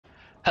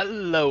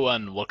Hello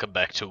and welcome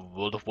back to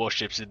World of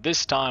Warships.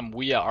 This time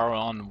we are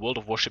on World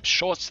of Warships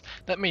Shorts.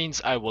 That means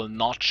I will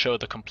not show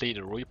the complete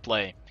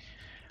replay.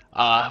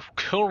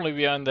 Currently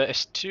we are on the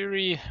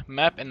Estuary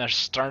map in a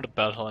started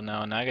battle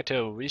now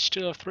negative. We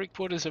still have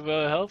 3/4 of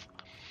our health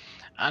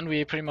and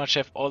we pretty much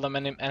have all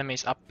the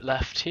enemies up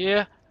left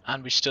here,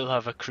 and we still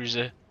have a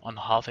cruiser on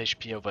half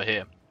HP over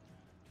here.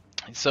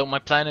 So my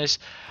plan is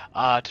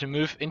to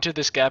move into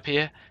this gap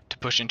here to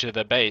push into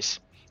the base.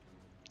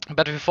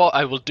 But before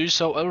I will do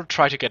so, I will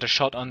try to get a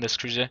shot on this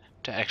cruiser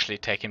to actually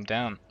take him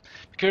down.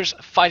 Because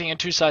fighting on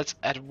two sides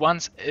at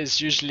once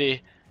is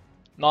usually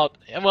not,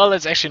 well,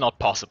 it's actually not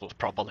possible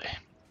properly.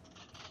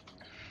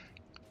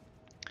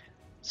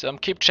 So I'm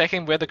keep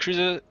checking where the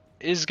cruiser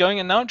is going,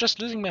 and now I'm just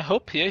losing my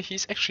hope here.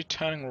 He's actually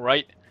turning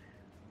right.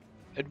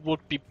 It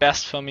would be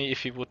best for me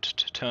if he would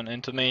turn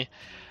into me.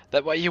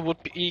 That way he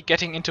would be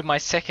getting into my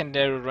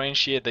secondary range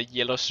here, the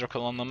yellow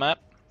circle on the map.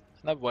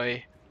 That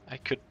way I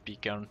could be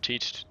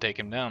guaranteed to take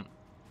him down.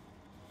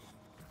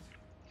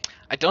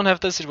 I don't have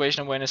the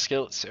situation awareness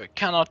skill, so I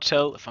cannot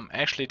tell if I'm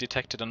actually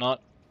detected or not.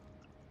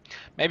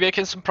 Maybe I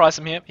can surprise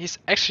him here. He's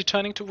actually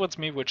turning towards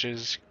me, which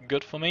is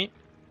good for me.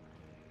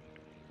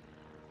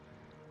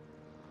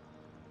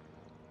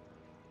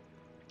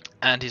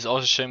 And he's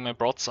also showing my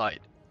broadside.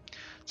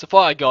 So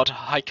far I got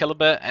high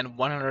caliber and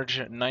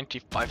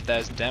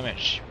 195,000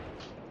 damage.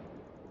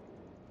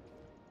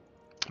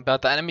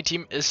 But the enemy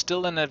team is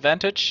still an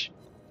advantage.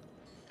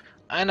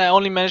 And I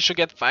only managed to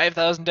get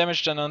 5,000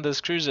 damage done on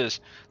these cruisers.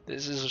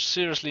 This is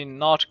seriously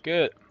not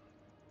good.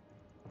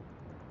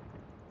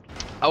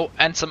 Oh,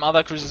 and some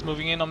other cruisers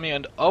moving in on me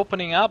and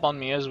opening up on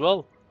me as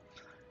well.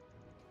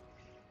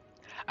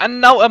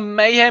 And now a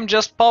mayhem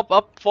just popped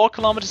up 4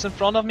 kilometers in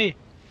front of me.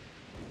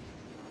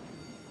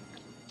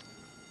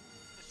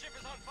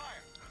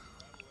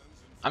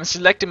 I'm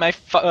selecting my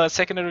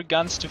secondary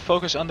guns to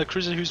focus on the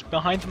cruiser who's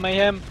behind the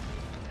mayhem.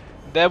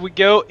 There we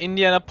go,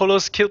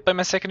 Indianapolis killed by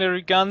my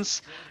secondary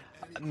guns.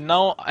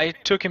 Now I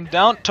took him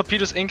down.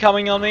 Torpedoes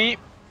incoming on me.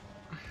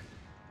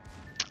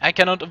 I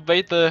cannot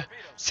evade the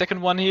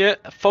second one here.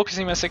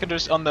 Focusing my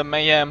secondaries on the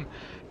mayhem.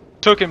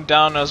 Took him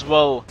down as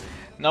well.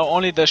 Now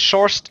only the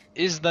Shorst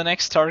is the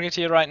next target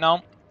here right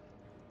now.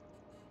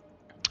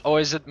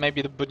 Or is it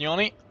maybe the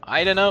Bunyoni?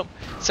 I don't know.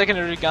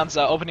 Secondary guns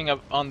are opening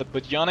up on the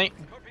Bunyoni.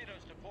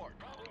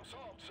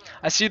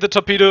 I see the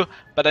torpedo,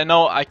 but I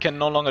know I can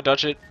no longer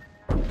dodge it.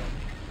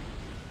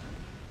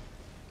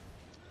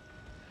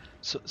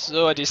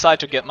 So I decide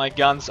to get my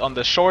guns on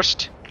the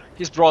Shorst.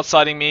 He's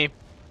broadsiding me.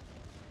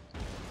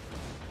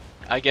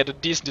 I get a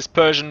decent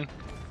dispersion.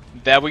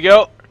 There we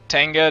go.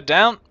 Tango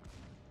down.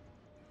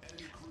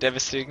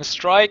 Devastating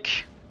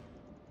strike.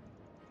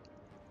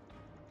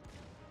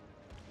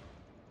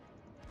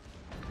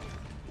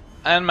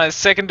 And my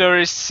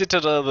secondary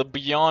Citadel, the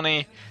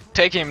Bioni,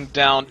 take him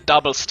down.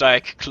 Double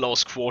stack,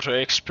 close quarter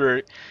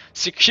expert,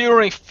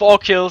 securing 4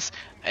 kills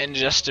in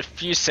just a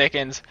few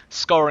seconds,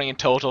 scoring in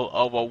total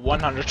over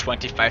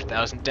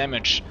 125,000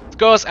 damage. Of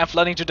course, I'm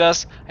flooding to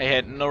dust. I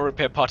had no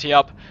repair party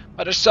up,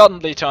 but I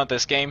certainly turned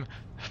this game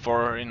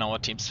in our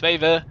team's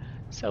favor,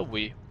 so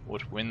we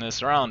would win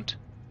this round.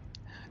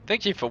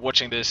 Thank you for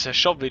watching this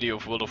short video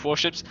of World of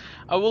Warships.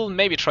 I will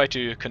maybe try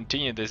to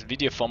continue this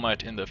video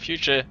format in the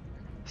future.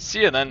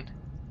 See you then.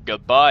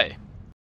 Goodbye.